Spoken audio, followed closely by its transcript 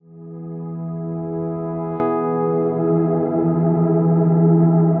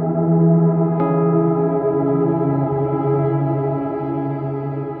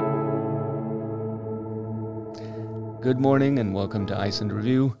morning and welcome to Ice and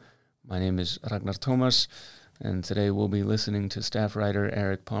Review. My name is Ragnar Thomas, and today we'll be listening to staff writer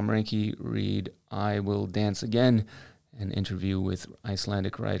Erik Pomrenke read I Will Dance Again, an interview with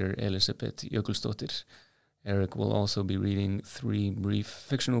Icelandic writer Elísabet Jökulsdóttir. Erik will also be reading 3 brief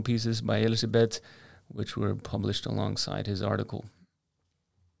fictional pieces by Elísabet, which were published alongside his article.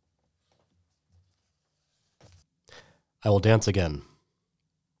 I Will Dance Again.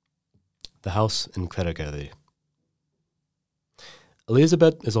 The House in Hveragerði.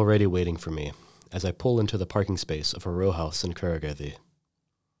 Elísabet is already waiting for me as I pull into the parking space of her row house in Hveragerði.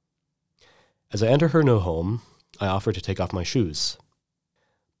 As I enter her new home, I offer to take off my shoes.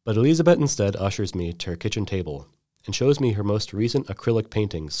 But Elísabet instead ushers me to her kitchen table and shows me her most recent acrylic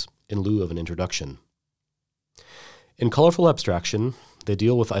paintings in lieu of an introduction. In colorful abstraction, they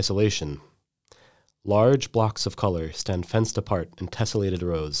deal with isolation. Large blocks of color stand fenced apart in tessellated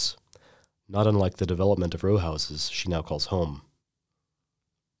rows, not unlike the development of row houses she now calls home.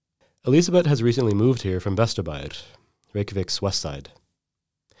 Elísabet has recently moved here from Vesturbæir, Reykjavik's west side.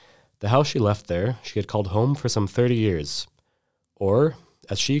 The house she left there she had called home for some 30 years, or,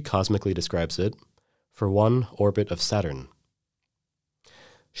 as she cosmically describes it, for one orbit of Saturn.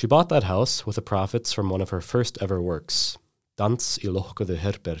 She bought that house with the profits from one of her first ever works, Dans í lokuðu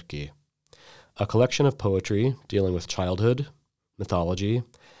herbergi, a collection of poetry dealing with childhood, mythology,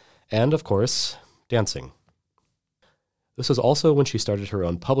 and, of course, dancing. This was also when she started her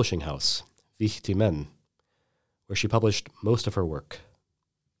own publishing house, Víti Men, where she published most of her work.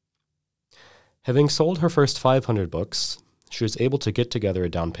 Having sold her first 500 books, she was able to get together a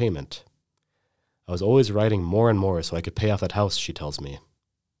down payment. I was always writing more and more so I could pay off that house, she tells me.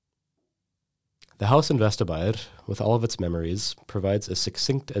 The house in Vesturbæir, with all of its memories, provides as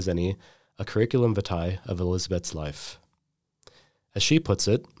succinct as any a curriculum vitae of Elísabet's life. As she puts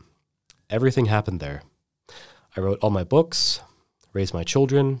it, everything happened there. I wrote all my books, raised my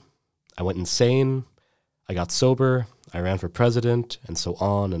children, I went insane, I got sober, I ran for president, and so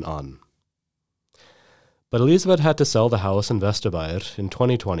on and on. But Elísabet had to sell the house in Vesturbæir in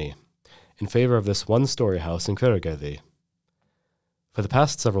 2020 in favor of this one-story house in Hveragerði. For the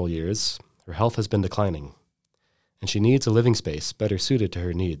past several years, her health has been declining, and she needs a living space better suited to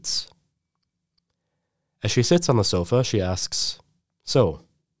her needs. As she sits on the sofa, she asks, "So,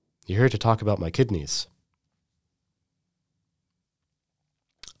 you're here to talk about my kidneys?"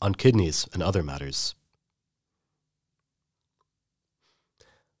 On kidneys and other matters.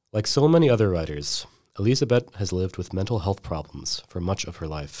 Like so many other writers, Elísabet has lived with mental health problems for much of her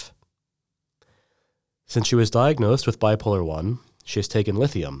life. Since she was diagnosed with bipolar 1, she has taken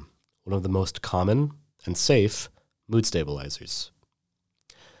lithium, one of the most common and safe mood stabilizers.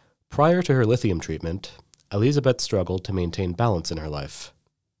 Prior to her lithium treatment, Elísabet struggled to maintain balance in her life.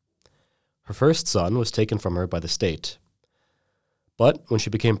 Her first son was taken from her by the state. But when she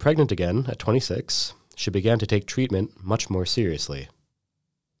became pregnant again at 26, she began to take treatment much more seriously.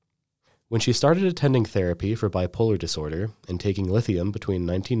 When she started attending therapy for bipolar disorder and taking lithium between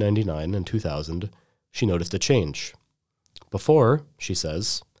 1999 and 2000, she noticed a change. Before, she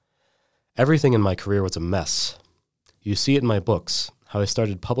says, everything in my career was a mess. You see it in my books, how I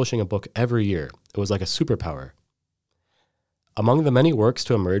started publishing a book every year. It was like a superpower. Among the many works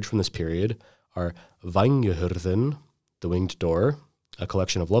to emerge from this period are Vængjuhurðin, The Winged Door, a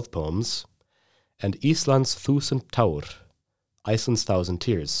collection of love poems, and Íslands Þúsund Tár, Iceland's Thousand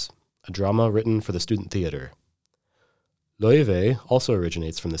Tears, a drama written for the student theater. Laufey also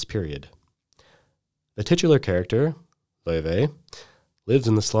originates from this period. The titular character, Laufey, lives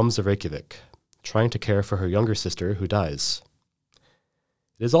in the slums of Reykjavik, trying to care for her younger sister who dies.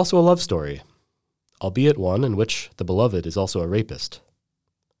 It is also a love story, albeit one in which the beloved is also a rapist.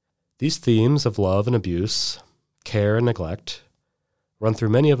 These themes of love and abuse, care and neglect, run through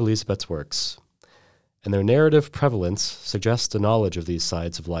many of Elísabet's works, and their narrative prevalence suggests a knowledge of these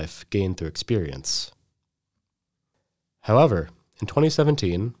sides of life gained through experience. However, in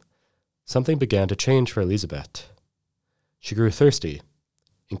 2017, something began to change for Elísabet. She grew thirsty,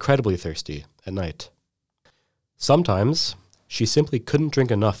 incredibly thirsty, at night. Sometimes, she simply couldn't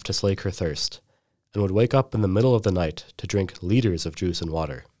drink enough to slake her thirst, and would wake up in the middle of the night to drink liters of juice and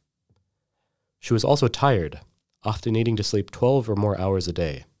water. She was also tired, often needing to sleep 12 or more hours a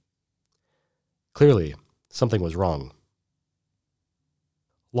day. Clearly, something was wrong.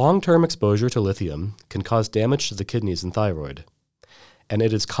 Long-term exposure to lithium can cause damage to the kidneys and thyroid, and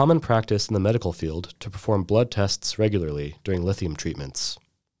it is common practice in the medical field to perform blood tests regularly during lithium treatments.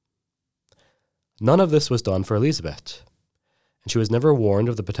 None of this was done for Elísabet, and she was never warned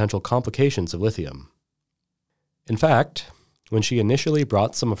of the potential complications of lithium. In fact, when she initially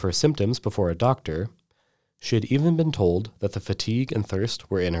brought some of her symptoms before a doctor, She had even been told that the fatigue and thirst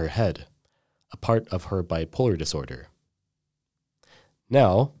were in her head, a part of her bipolar disorder.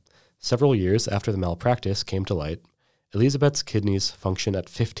 Now, several years after the malpractice came to light, Elizabet's kidneys function at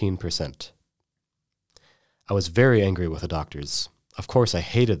 15%. I was very angry with the doctors. Of course, I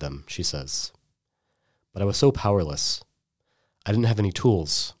hated them, she says. But I was so powerless. I didn't have any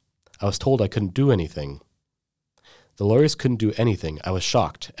tools. I was told I couldn't do anything. The lawyers couldn't do anything. I was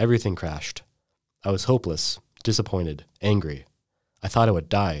shocked. Everything crashed. I was hopeless, disappointed, angry. I thought I would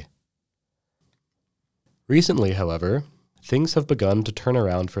die. Recently, however, things have begun to turn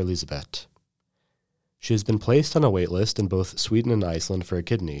around for Elizabet. She has been placed on a wait list in both Sweden and Iceland for a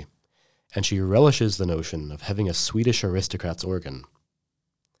kidney, and she relishes the notion of having a Swedish aristocrat's organ.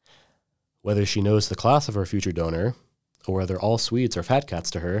 Whether she knows the class of her future donor, or whether all Swedes are fat cats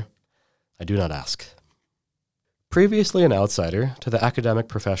to her, I do not ask. Previously an outsider to the academic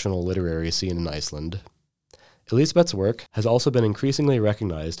professional literary scene in Iceland, Elizabet's work has also been increasingly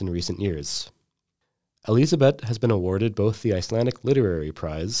recognized in recent years. Elizabet has been awarded both the Icelandic Literary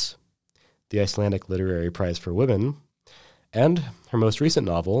Prize, the Icelandic Literary Prize for Women, and her most recent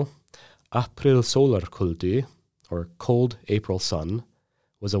novel, April Sólarkuldi, or Cold April Sun,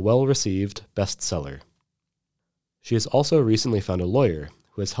 was a well-received bestseller. She has also recently found a lawyer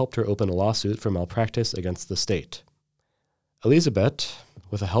who has helped her open a lawsuit for malpractice against the state. Elizabet,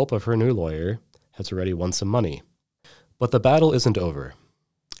 with the help of her new lawyer, has already won some money. But the battle isn't over,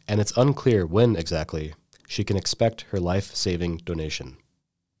 and it's unclear when exactly she can expect her life-saving donation.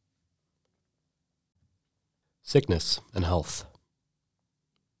 Sickness and health.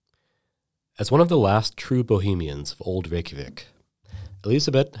 As one of the last true bohemians of old Reykjavik,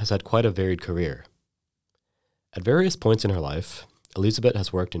 Elizabet has had quite a varied career. At various points in her life, Elizabet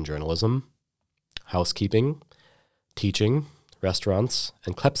has worked in journalism, housekeeping, teaching, restaurants,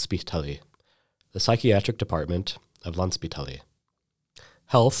 and Kleppsspítali, the psychiatric department of Landspítali.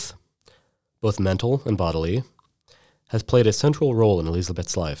 Health, both mental and bodily, has played a central role in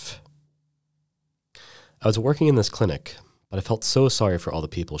Elizabet's life. I was working in this clinic, but I felt so sorry for all the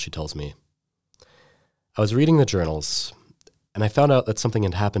people, she tells me. I was reading the journals, and I found out that something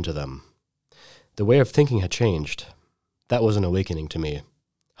had happened to them. The way of thinking had changed. That was an awakening to me.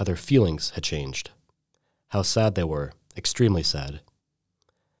 How their feelings had changed. How sad they were, extremely sad.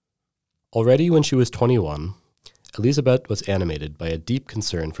 Already when she was 21, Elizabet was animated by a deep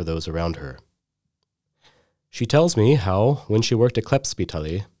concern for those around her. She tells me how, when she worked at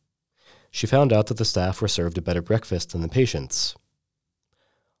Kleppsspítali, she found out that the staff were served a better breakfast than the patients.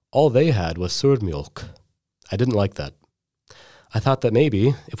 All they had was surmjölk. I didn't like that. I thought that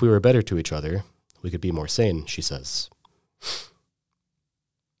maybe, if we were better to each other, we could be more sane, she says.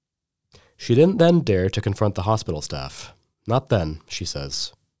 She didn't then dare to confront the hospital staff. Not then, she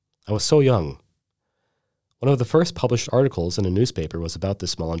says. I was so young. One of the first published articles in a newspaper was about this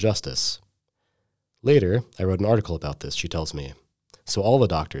small injustice. Later, I wrote an article about this, she tells me. So all the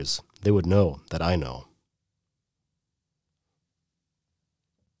doctors, they would know that I know.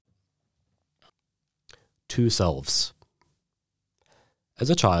 Two selves.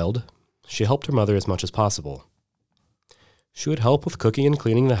 As a child, she helped her mother as much as possible. She would help with cooking and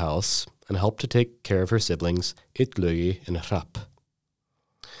cleaning the house, and help to take care of her siblings, Illugi and Hrapp.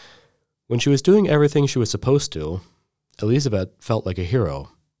 When she was doing everything she was supposed to, Elizabet felt like a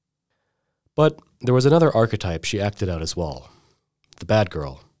hero. But there was another archetype she acted out as well, the bad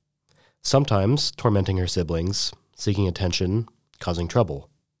girl, sometimes tormenting her siblings, seeking attention, causing trouble.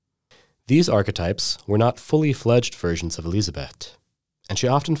 These archetypes were not fully fledged versions of Elizabet, and she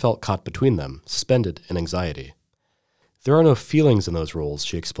often felt caught between them, suspended in anxiety. There are no feelings in those roles,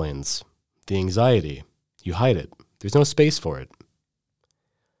 she explains. The anxiety, you hide it. There's no space for it.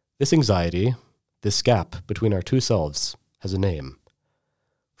 This anxiety, this gap between our two selves, has a name.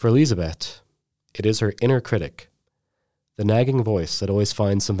 For Elizabet, it is her inner critic, the nagging voice that always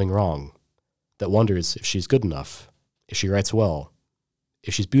finds something wrong, that wonders if she's good enough, if she writes well,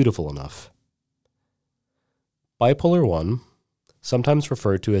 if she's beautiful enough. Bipolar 1, sometimes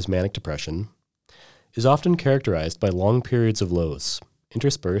referred to as manic depression, is often characterized by long periods of lows,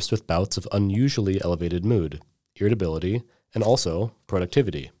 interspersed with bouts of unusually elevated mood, irritability, and also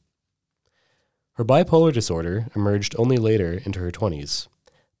productivity. Her bipolar disorder emerged only later into her 20s,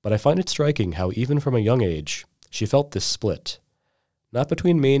 but I find it striking how even from a young age, she felt this split, not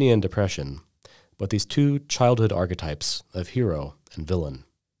between mania and depression, but these two childhood archetypes of hero and villain.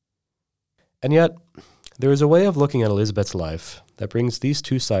 And yet, there is a way of looking at Elizabet's life that brings these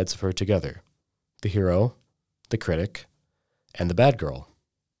two sides of her together, the hero, the critic, and the bad girl.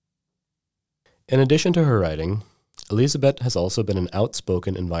 In addition to her writing, Elizabet has also been an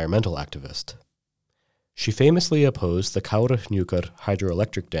outspoken environmental activist. She famously opposed the Kárahnjúkar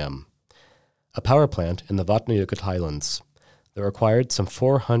hydroelectric dam, a power plant in the Vatnajökull Highlands that required some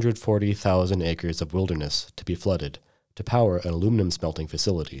 440,000 acres of wilderness to be flooded to power an aluminum smelting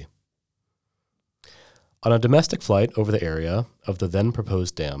facility. On a domestic flight over the area of the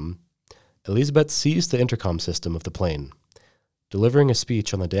then-proposed dam, Elísabet seized the intercom system of the plane, delivering a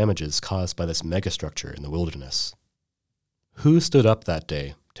speech on the damages caused by this megastructure in the wilderness. Who stood up that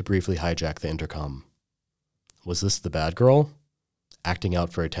day to briefly hijack the intercom? Was this the bad girl, acting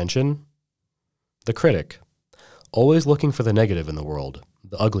out for attention? The critic, always looking for the negative in the world,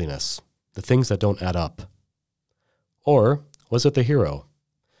 the ugliness, the things that don't add up? Or was it the hero,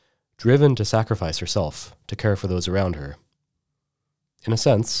 driven to sacrifice herself to care for those around her? In a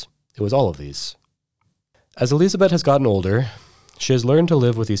sense, it was all of these. As Elísabet has gotten older, she has learned to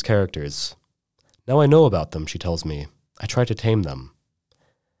live with these characters. Now I know about them, she tells me. I try to tame them.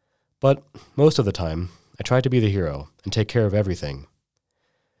 But most of the time, I try to be the hero and take care of everything.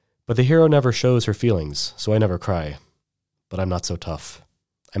 But the hero never shows her feelings, so I never cry. But I'm not so tough.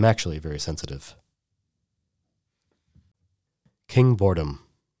 I'm actually very sensitive. King Boredom.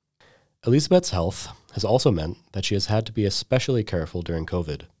 Elísabet's health has also meant that she has had to be especially careful during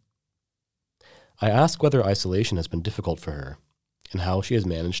COVID. I ask whether isolation has been difficult for her, and how she has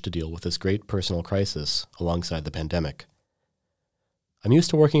managed to deal with this great personal crisis alongside the pandemic. I'm used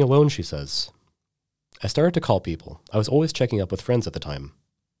to working alone, she says. I started to call people. I was always checking up with friends at the time.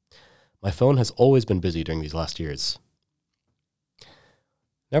 My phone has always been busy during these last years.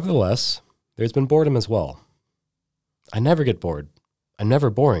 Nevertheless, there's been boredom as well. I never get bored. I'm never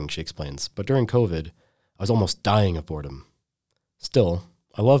boring, she explains, but during COVID, I was almost dying of boredom. Still,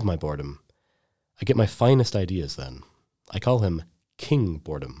 I love my boredom. I get my finest ideas then. I call him King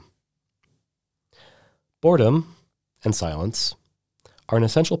Boredom. Boredom and silence are an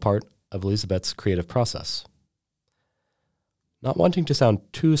essential part of Elísabet's creative process. Not wanting to sound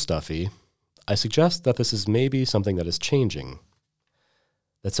too stuffy, I suggest that this is maybe something that is changing,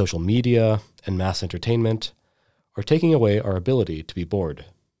 that social media and mass entertainment are taking away our ability to be bored.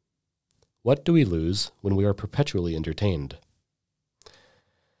 What do we lose when we are perpetually entertained?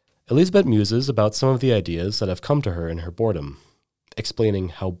 Elísabet muses about some of the ideas that have come to her in her boredom, explaining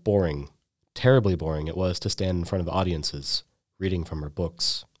how boring, terribly boring it was to stand in front of audiences, reading from her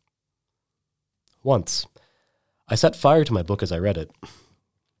books. Once, I set fire to my book as I read it.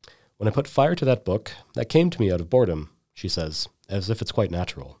 When I put fire to that book, that came to me out of boredom, she says, as if it's quite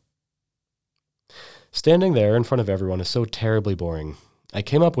natural. Standing there in front of everyone is so terribly boring. I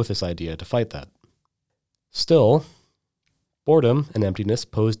came up with this idea to fight that. Still, boredom and emptiness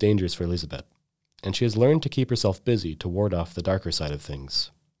pose dangers for Elísabet, and she has learned to keep herself busy to ward off the darker side of things.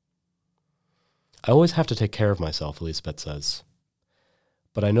 I always have to take care of myself, Elísabet says.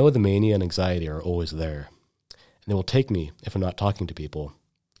 But I know the mania and anxiety are always there, and they will take me if I'm not talking to people,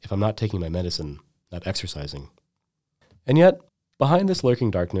 if I'm not taking my medicine, not exercising. And yet, behind this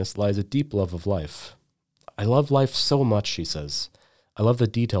lurking darkness lies a deep love of life. I love life so much, she says. I love the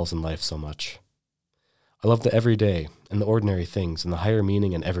details in life so much. I love the everyday and the ordinary things and the higher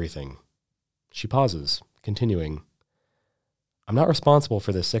meaning in everything. She pauses, continuing, I'm not responsible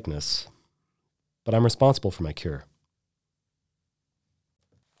for this sickness, but I'm responsible for my cure.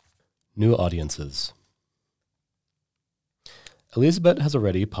 New audiences. Elísabet has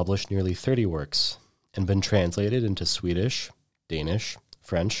already published nearly 30 works and been translated into Swedish, Danish,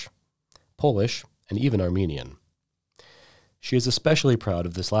 French, Polish, and even Armenian. She is especially proud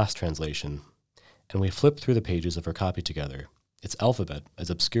of this last translation, and we flipped through the pages of her copy together, its alphabet as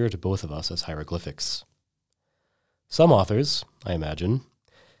obscure to both of us as hieroglyphics. Some authors, I imagine,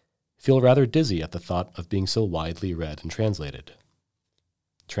 feel rather dizzy at the thought of being so widely read and translated.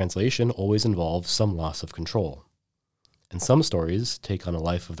 Translation always involves some loss of control, and some stories take on a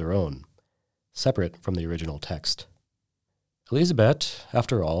life of their own, separate from the original text. Elísabet,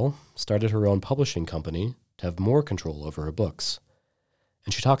 after all, started her own publishing company to have more control over her books,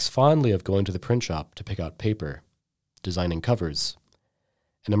 and she talks fondly of going to the print shop to pick out paper, designing covers,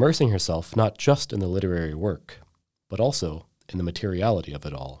 and immersing herself not just in the literary work, but also in the materiality of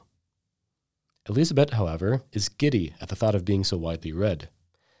it all. Elísabet, however, is giddy at the thought of being so widely read,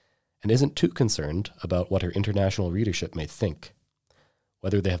 and isn't too concerned about what her international readership may think,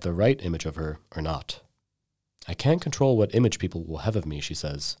 whether they have the right image of her or not. I can't control what image people will have of me, she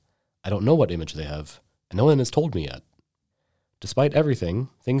says. I don't know what image they have, and no one has told me yet. Despite everything,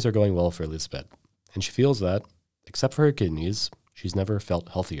 things are going well for Elísabet, and she feels that, except for her kidneys, she's never felt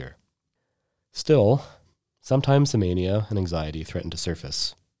healthier. Still, sometimes the mania and anxiety threaten to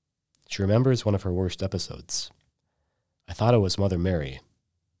surface. She remembers one of her worst episodes. I thought it was Mother Mary.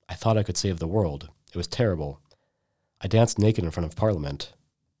 I thought I could save the world, It was terrible. I danced naked in front of Parliament.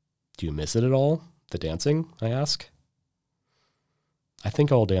 Do you miss it at all, the dancing? I ask. I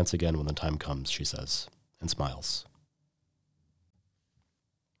think I will dance again when the time comes, she says, and smiles.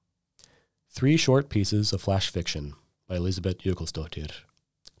 3 short pieces of flash fiction by Elísabet Jökulsdóttir,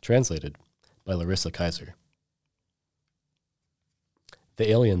 translated by Larissa Kaiser. The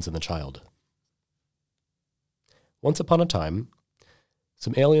Aliens and the Child. Once upon a time,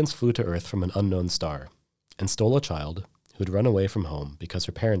 some aliens flew to Earth from an unknown star and stole a child who had run away from home because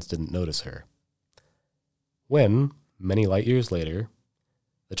her parents didn't notice her. When, many light years later,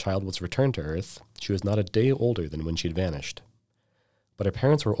 the child was returned to Earth, she was not a day older than when she'd vanished. But her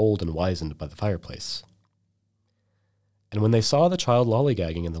parents were old and wizened by the fireplace. And when they saw the child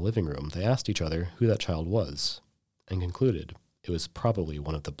lollygagging in the living room, they asked each other who that child was, and concluded it was probably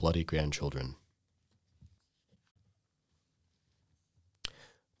one of the bloody grandchildren.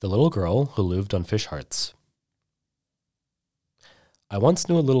 The Little Girl Who Lived on Fish Hearts. I once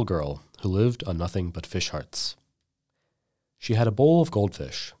knew a little girl who lived on nothing but fish hearts. She had a bowl of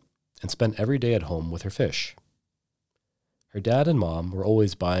goldfish and spent every day at home with her fish. Her dad and mom were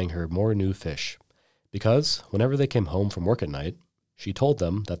always buying her more new fish because whenever they came home from work at night, she told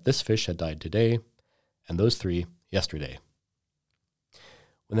them that this fish had died today and those 3 yesterday.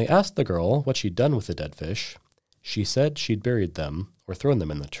 When they asked the girl what she'd done with the dead fish, she said she'd buried them or thrown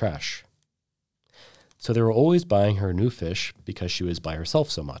them in the trash. So they were always buying her new fish because she was by herself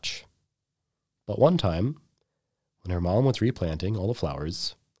so much. But one time, when her mom was replanting all the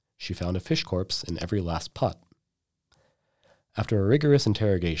flowers, she found a fish corpse in every last pot. After a rigorous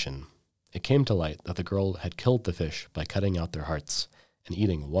interrogation, it came to light that the girl had killed the fish by cutting out their hearts and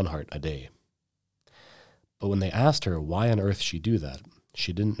eating 1 heart a day. But when they asked her why on earth she'd do that,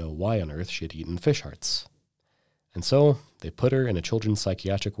 she didn't know why on earth she had eaten fish hearts. And so they put her in a children's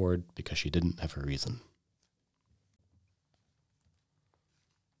psychiatric ward because she didn't have a reason.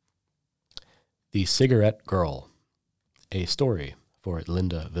 The Cigarette Girl, a story for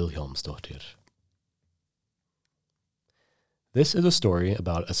Linda Vilhjálmsdóttir. This is a story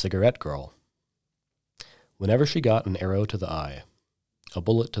about a cigarette girl. Whenever she got an arrow to the eye, a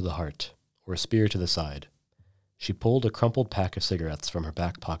bullet to the heart, or a spear to the side, she pulled a crumpled pack of cigarettes from her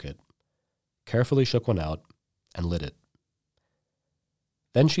back pocket, carefully shook one out, and lit it.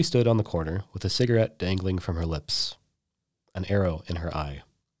 Then she stood on the corner with a cigarette dangling from her lips, an arrow in her eye,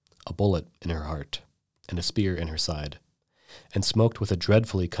 a bullet in her heart, and a spear in her side, and smoked with a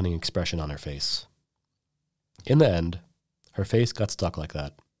dreadfully cunning expression on her face. In the end, her face got stuck like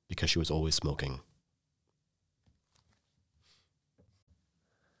that because she was always smoking.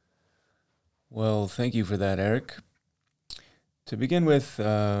 Well, thank you for that, Eric. To begin with,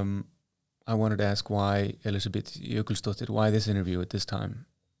 I wanted to ask why Elísabet Jökulsdóttir, why this interview at this time?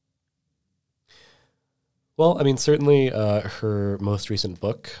 Well, I mean, certainly her most recent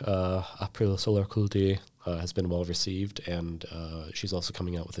book, April Solarkuldi, has been well received, and she's also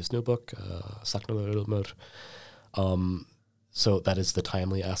coming out with this new book, Saknaðarilmur. So that is the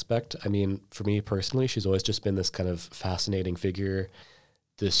timely aspect. I mean, for me personally, she's always just been this kind of fascinating figure,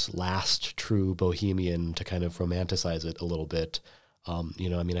 this last true bohemian to kind of romanticize it a little bit. I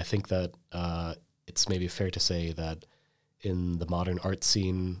think that it's maybe fair to say that in the modern art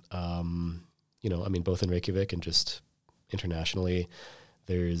scene, both in Reykjavik and just internationally,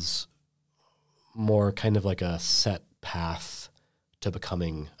 there's more kind of like a set path to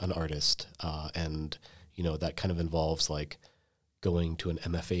becoming an artist. And that kind of involves like going to an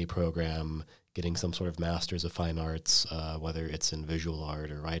MFA program, getting some sort of master's of fine arts, whether it's in visual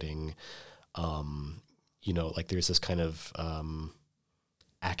art or writing. There's this kind of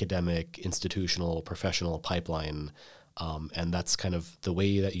academic, institutional, professional pipeline, and that's kind of the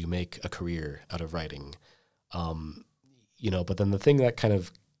way that you make a career out of writing. But then the thing that kind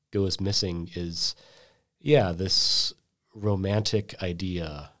of goes missing is, this romantic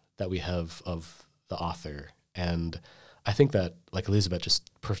idea that we have of the author. And I think that like Elísabet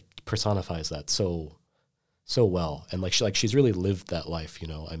just personifies that so well. And she's really lived that life,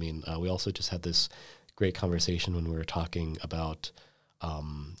 we also just had this great conversation when we were talking about,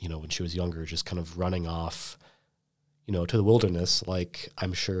 when she was younger, just kind of running off, to the wilderness, like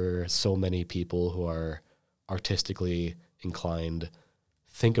I'm sure so many people who are artistically inclined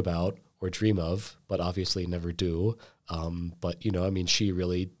think about or dream of, but obviously never do. She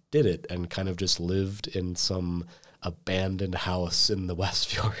really did it and kind of just lived in some abandoned house in the West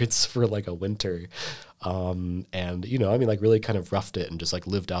Fjords for like a winter. Really kind of roughed it and just like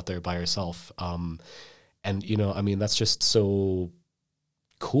lived out there by herself. That's just so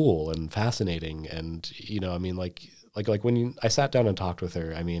cool and fascinating. And, like when I sat down and talked with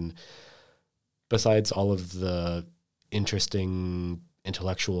her, besides all of the interesting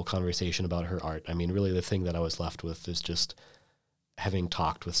intellectual conversation about her art, I mean, really the thing that I was left with is just having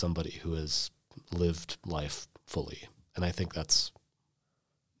talked with somebody who has lived life fully. And I think that's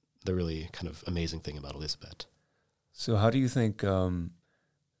the really kind of amazing thing about Elísabet. So how do you think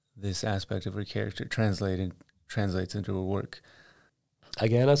this aspect of her character translates into her work?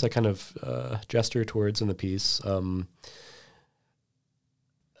 Again, as I kind of gesture towards in the piece,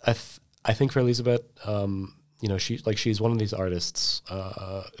 I think for Elísabet, she's one of these artists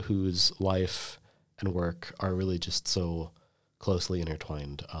whose life and work are really just so closely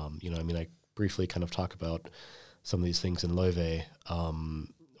intertwined. I briefly kind of talk about some of these things in Loewe,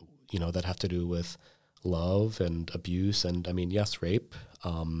 that have to do with love and abuse and, yes, rape.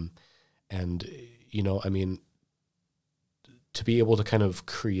 To be able to kind of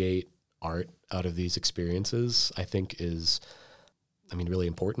create art out of these experiences, I think is, really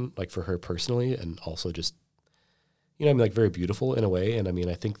important, like for her personally, and also just, very beautiful in a way. And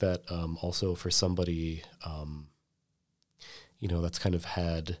I think that also for somebody, that's kind of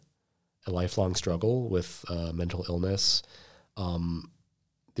had a lifelong struggle with mental illness,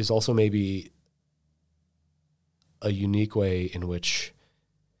 there's also maybe a unique way in which,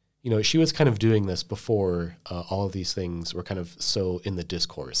 she was kind of doing this before all of these things were kind of so in the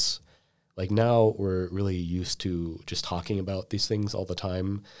discourse. Like now we're really used to just talking about these things all the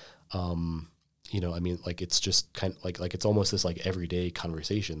time. It's just kind of like it's almost this like everyday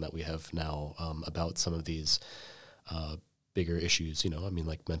conversation that we have now about some of these bigger issues,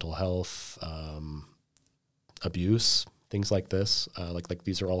 like mental health, abuse, things like this. Like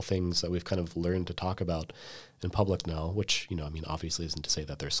these are all things that we've kind of learned to talk about in public now, which, obviously isn't to say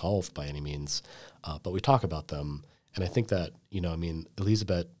that they're solved by any means, but we talk about them. And I think that,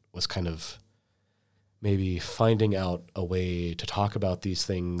 Elísabet was kind of maybe finding out a way to talk about these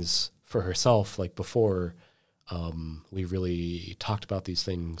things for herself, like before we really talked about these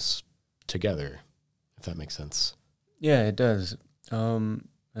things together, if that makes sense. Yeah, it does. And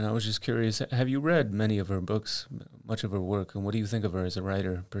I was just curious, have you read many of her books, much of her work, and what do you think of her as a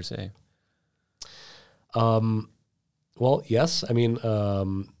writer, per se? Well, yes.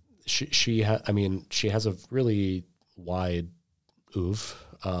 She has a really wide oeuvre.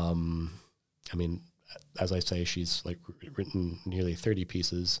 As I say, she's like written nearly 30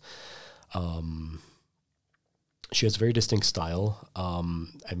 pieces. She has a very distinct style.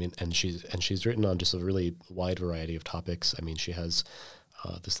 And she's written on just a really wide variety of topics. She has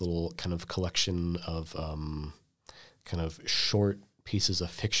this little kind of collection of kind of short pieces of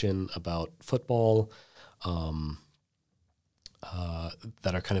fiction about football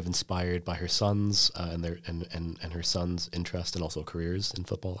that are kind of inspired by her sons and her sons' interest and also careers in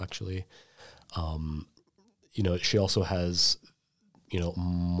football, actually. She also has,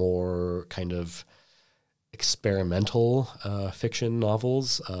 more kind of experimental fiction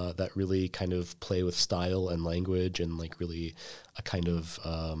novels that really kind of play with style and language and like really a kind of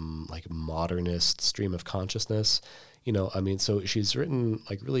like modernist stream of consciousness. So she's written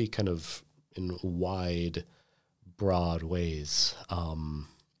like really kind of in wide, broad ways. So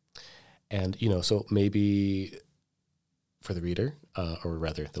maybe for the reader, or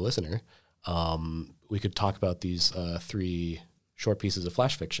rather the listener, we could talk about these 3 short pieces of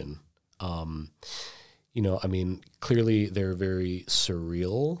flash fiction. Clearly they're very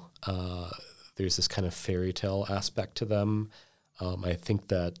surreal. There's this kind of fairy tale aspect to them. I think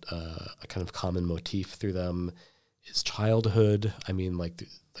that a kind of common motif through them is childhood.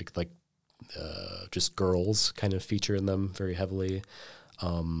 Just girls kind of feature in them very heavily.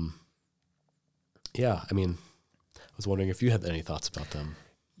 I was wondering if you had any thoughts about them.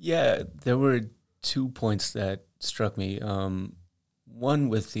 Yeah, there were 2 points that struck me. One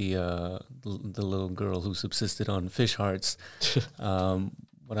with the little girl who subsisted on fish hearts.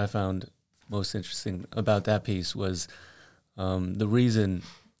 What I found most interesting about that piece was the reason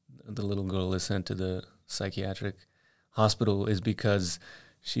the little girl is sent to the psychiatric hospital is because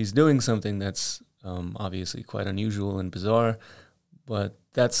she's doing something that's obviously quite unusual and bizarre, but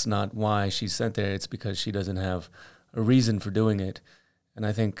that's not why she's sent there. It's because she doesn't have a reason for doing it. And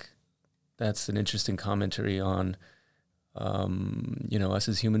I think that's an interesting commentary on us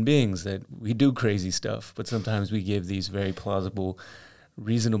as human beings, that we do crazy stuff, but sometimes we give these very plausible,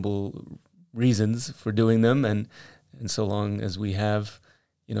 reasonable reasons for doing them. And so long as we have,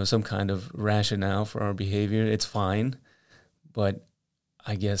 some kind of rationale for our behavior, it's fine. But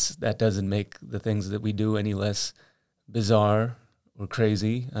I guess that doesn't make the things that we do any less bizarre or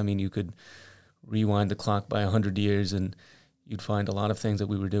crazy. You could rewind the clock by 100 years and you'd find a lot of things that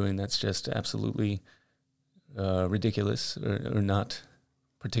we were doing that's just absolutely ridiculous or not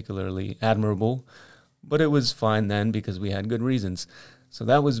particularly admirable, but it was fine then because we had good reasons. So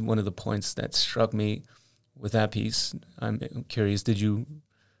that was one of the points that struck me with that piece. I'm curious, did you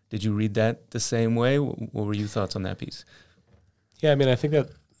read that the same way? What were your thoughts on that piece? Yeah, I mean, I think that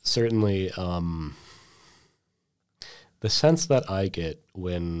certainly the sense that I get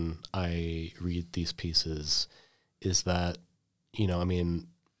when I read these pieces is that, I mean,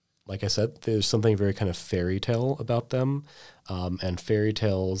 like I said, there's something very kind of fairy tale about them. And fairy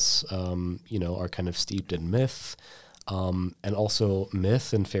tales, are kind of steeped in myth. And also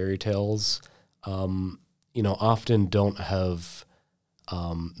myth and fairy tales, often don't have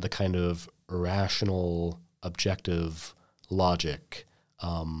the kind of rational, objective logic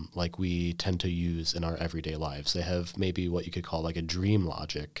like we tend to use in our everyday lives. They have maybe what you could call like a dream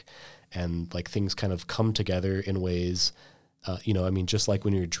logic, and like things kind of come together in ways, just like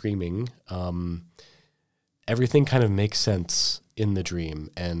when you're dreaming, everything kind of makes sense in the dream,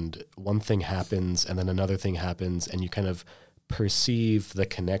 and one thing happens and then another thing happens, and you kind of perceive the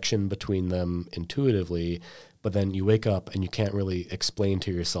connection between them intuitively, but then you wake up and you can't really explain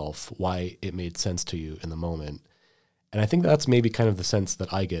to yourself why it made sense to you in the moment. And I think that's maybe kind of the sense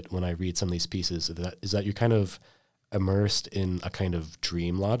that I get when I read some of these pieces, is that you're kind of immersed in a kind of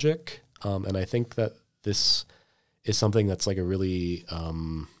dream logic. And I think that this is something that's like a really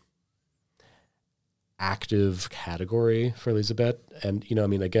active category for Elísabet. And,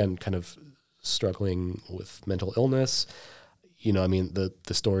 again, kind of struggling with mental illness. The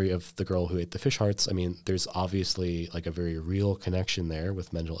story of the girl who ate the fish hearts, there's obviously like a very real connection there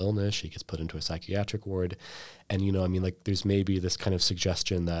with mental illness. She gets put into a psychiatric ward. And, there's maybe this kind of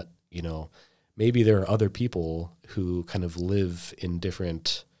suggestion that, maybe there are other people who kind of live in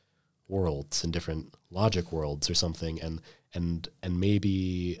different worlds, in different logic worlds or something. And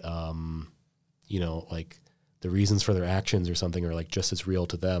maybe, the reasons for their actions or something are like just as real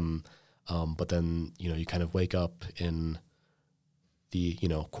to them. But then, you kind of wake up in the,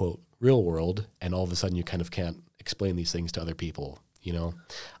 quote, real world, and all of a sudden you kind of can't explain these things to other people,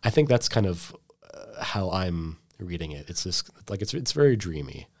 I think that's kind of how I'm reading it. It's just like, it's very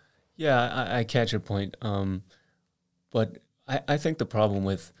dreamy. Yeah, I catch your point. But I think the problem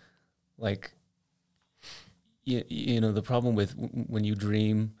with, like, the problem with when you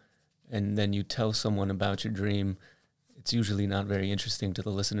dream and then you tell someone about your dream, it's usually not very interesting to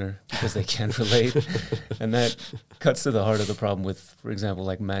the listener because they can't relate. And that cuts to the heart of the problem with, for example,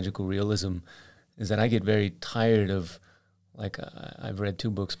 like magical realism, is that I get very tired of, like, I've read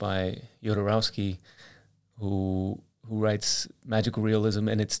 2 books by Jodorowsky who writes magical realism,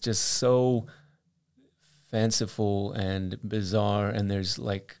 and it's just so fanciful and bizarre. And there's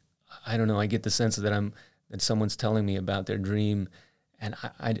like, I don't know, I get the sense that someone's telling me about their dream, and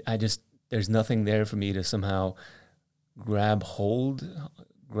I just, there's nothing there for me to somehow grab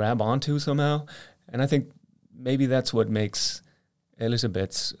onto somehow. And I think maybe that's what makes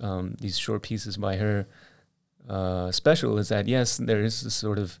Elísabet's, these short pieces by her, special, is that, yes, there is this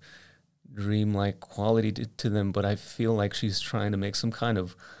sort of dreamlike quality to them, but I feel like she's trying to make some kind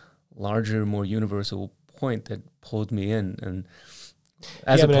of larger, more universal point that pulled me in. And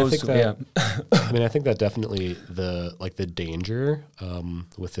as opposed to, I think that definitely the danger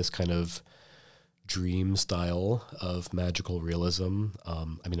with this kind of dream style of magical realism.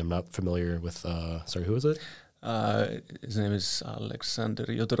 I'm not familiar with, sorry, who is it? His name is Alexander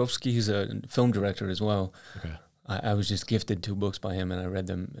Jodorowsky. He's a film director as well. Okay. I was just gifted 2 books by him, and I read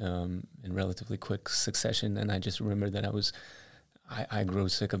them in relatively quick succession. And I just remember that I grew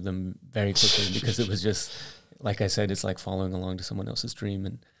sick of them very quickly because it was just, like I said, it's like following along to someone else's dream,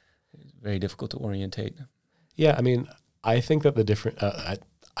 and it's very difficult to orientate. Yeah, I think that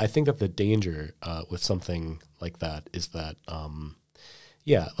I think that the danger with something like that is that,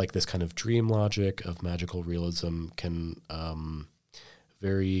 like this kind of dream logic of magical realism can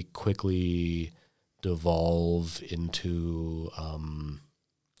very quickly devolve into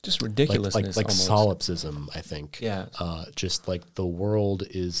just ridiculousness, like solipsism, I think. Yeah. Just like the world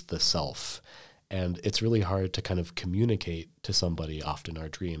is the self. And it's really hard to kind of communicate to somebody often our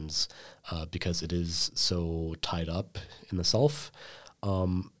dreams because it is so tied up in the self.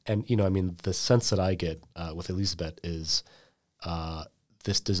 And, the sense that I get with Elísabet is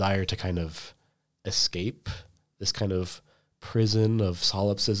this desire to kind of escape this kind of prison of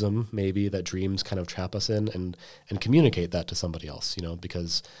solipsism, maybe, that dreams kind of trap us in, and communicate that to somebody else,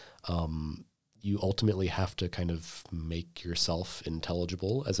 because you ultimately have to kind of make yourself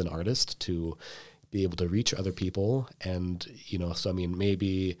intelligible as an artist to be able to reach other people. And,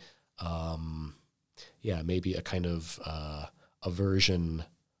 maybe, maybe a kind of a version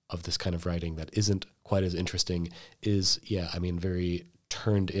of this kind of writing that isn't quite as interesting is, very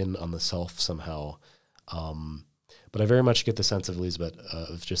turned in on the self somehow. But I very much get the sense of Elizabeth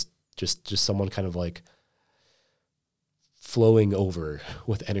of just someone kind of like flowing over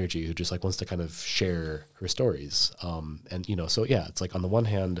with energy, who just like wants to kind of share her stories. And, you know, so yeah, it's like on the one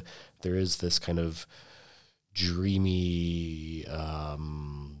hand, there is this kind of dreamy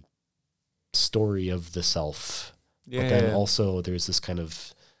story of the self, but then also there's this kind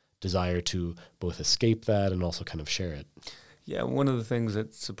of desire to both escape that and also kind of share it. Yeah, one of the things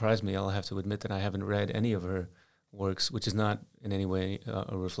that surprised me, I'll have to admit that I haven't read any of her works, which is not in any way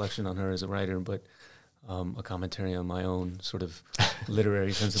a reflection on her as a writer, but a commentary on my own sort of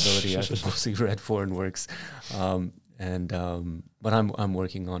literary sensibility. I've mostly read foreign works, but I'm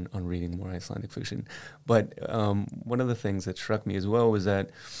working on reading more Icelandic fiction. But one of the things that struck me as well was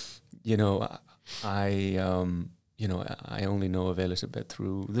that, you know, I only know of Elísabet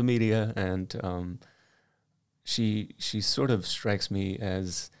through the media, and she sort of strikes me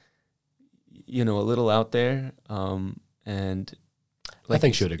as, you know, a little out there, and like, I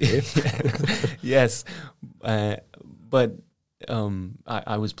think she would agree. Yes, but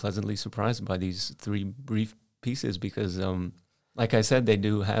I was pleasantly surprised by these three brief pieces because, like I said, they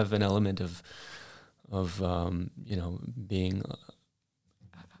do have an element of you know, being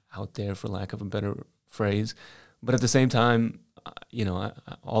out there, for lack of a better phrase. But at the same time, you know,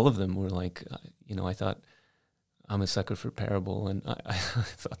 all of them were like, you know, I thought, I'm a sucker for parable, and I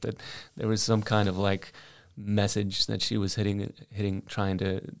thought that there was some kind of like message that she was trying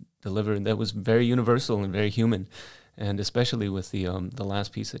to deliver that was very universal and very human. And especially with the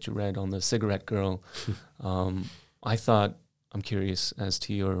last piece that you read on the cigarette girl, I thought, I'm curious as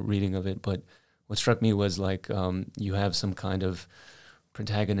to your reading of it, but what struck me was like you have some kind of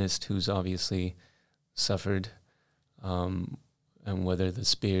protagonist who's obviously suffered, and whether the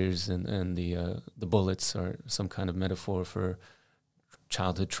spears and the bullets are some kind of metaphor for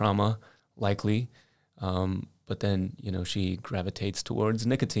childhood trauma, likely. But then, you know, she gravitates towards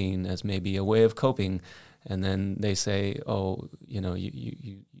nicotine as maybe a way of coping. And then they say, oh, you know,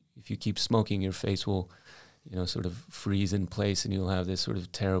 you if you keep smoking, your face will, you know, sort of freeze in place, and you'll have this sort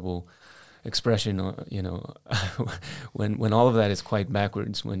of terrible expression, you know, when all of that is quite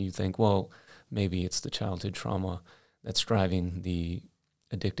backwards, when you think, well, maybe it's the childhood trauma that's driving the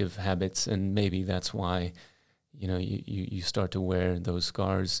addictive habits, and maybe that's why, you know, you start to wear those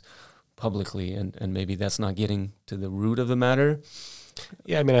scars publicly, and maybe that's not getting to the root of the matter.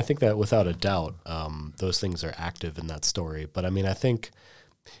 Yeah, I mean, I think that without a doubt, those things are active in that story. But I mean, I think,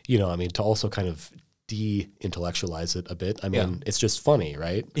 you know, I mean, to also kind of de-intellectualize it a bit, I mean, it's just funny,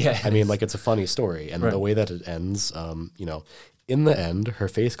 right? Yeah. I mean, like, it's a funny story. And right. The way that it ends, you know, in the end, her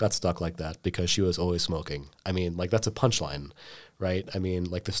face got stuck like that because she was always smoking. I mean, like, that's a punchline, right? I mean,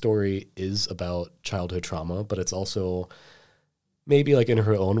 like, the story is about childhood trauma, but it's also maybe, like, in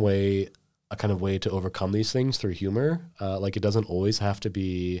her own way, a kind of way to overcome these things through humor. Like, it doesn't always have to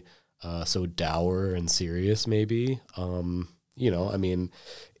be so dour and serious, maybe. You know, I mean,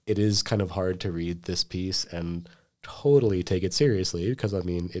 it is kind of hard to read this piece and totally take it seriously because, I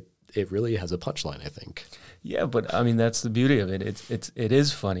mean, it really has a punchline, I think. Yeah, but I mean, that's the beauty of it. It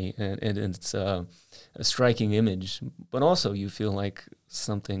is funny, and it's a striking image, but also you feel like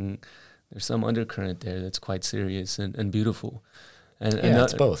there's some undercurrent there that's quite serious and beautiful. And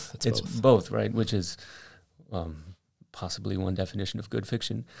it's both. It's both, right? Which is possibly one definition of good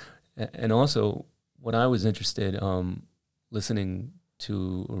fiction. And also, what I was interested listening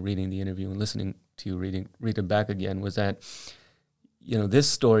to or reading the interview and listening to you read it back again was that, you know, this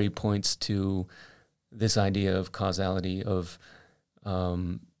story points to this idea of causality of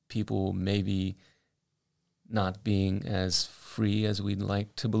people maybe not being as free as we'd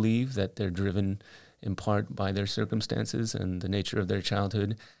like to believe, that they're driven in part by their circumstances and the nature of their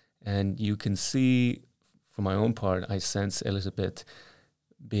childhood. And you can see, for my own part, I sense Elísabet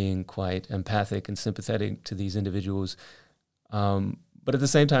being quite empathic and sympathetic to these individuals. But at the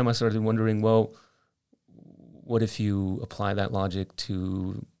same time, I started wondering, well, what if you apply that logic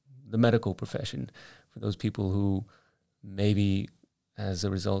to the medical profession, for those people who maybe as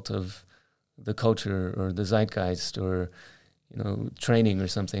a result of the culture or the zeitgeist or, you know, training or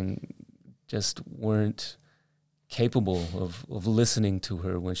something, just weren't capable of listening to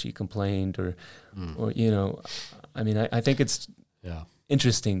her when she complained or you know, I mean, I think it's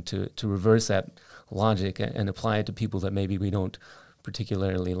interesting to reverse that logic and apply it to people that maybe we don't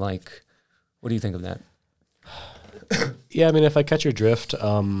particularly like. What do you think of that? Yeah, I mean, if I catch your drift,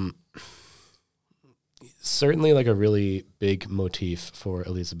 certainly like a really big motif for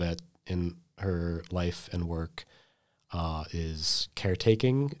Elísabet in her life and work is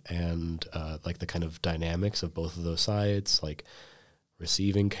caretaking and like the kind of dynamics of both of those sides, like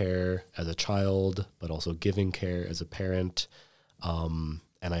receiving care as a child, but also giving care as a parent. And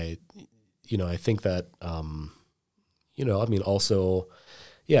I think that, also,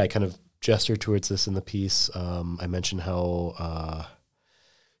 I kind of gesture towards this in the piece. I mentioned how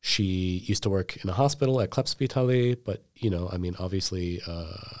she used to work in a hospital at Kleppspitale, but, obviously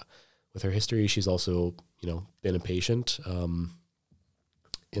with her history, she's also, been a patient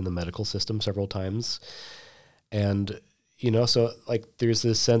in the medical system several times. And, so like there's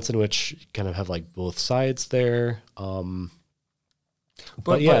this sense in which you kind of have like both sides there.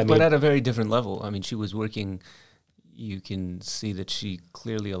 But at a very different level. I mean, she was working, you can see that she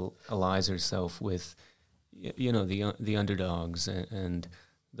clearly allies herself with, the underdogs and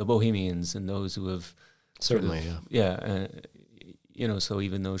the bohemians and those who have... Certainly, so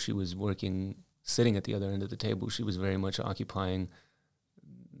even though she was sitting at the other end of the table, she was very much occupying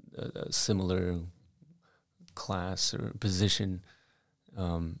a similar class or position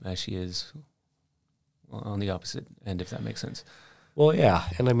as she is on the opposite end, if that makes sense. Well, yeah.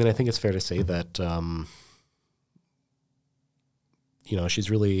 And I mean, I think it's fair to say that, she's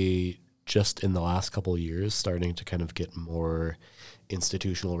really just in the last couple of years starting to kind of get more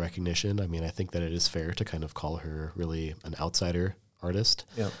institutional recognition. I mean, I think that it is fair to kind of call her really an outsider artist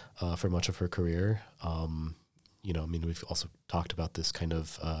for much of her career. We've also talked about this kind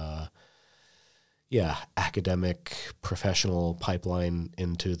of, academic, professional pipeline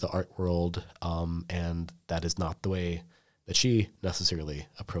into the art world, and that is not the way that she necessarily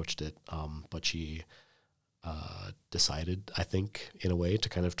approached it, but she decided, I think, in a way, to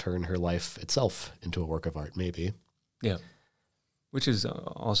kind of turn her life itself into a work of art, maybe. Yeah, which is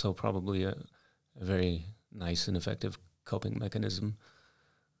also probably a very nice and effective coping mechanism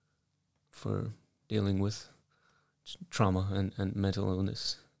for dealing with trauma and mental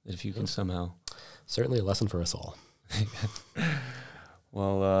illness, that if you can somehow... Certainly a lesson for us all.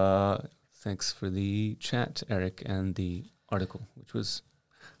 Well, thanks for the chat, Eric, and the article, which was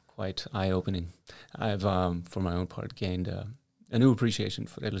quite eye-opening. I've, for my own part, gained a new appreciation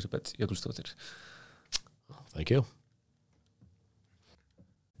for Elísabet Jökulsdóttir. Thank you.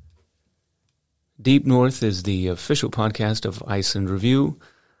 Deep North is the official podcast of Iceland Review,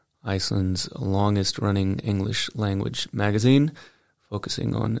 Iceland's longest-running English-language magazine,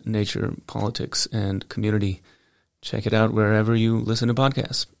 focusing on nature, politics, and community. Check it out wherever you listen to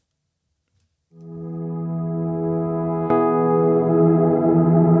podcasts.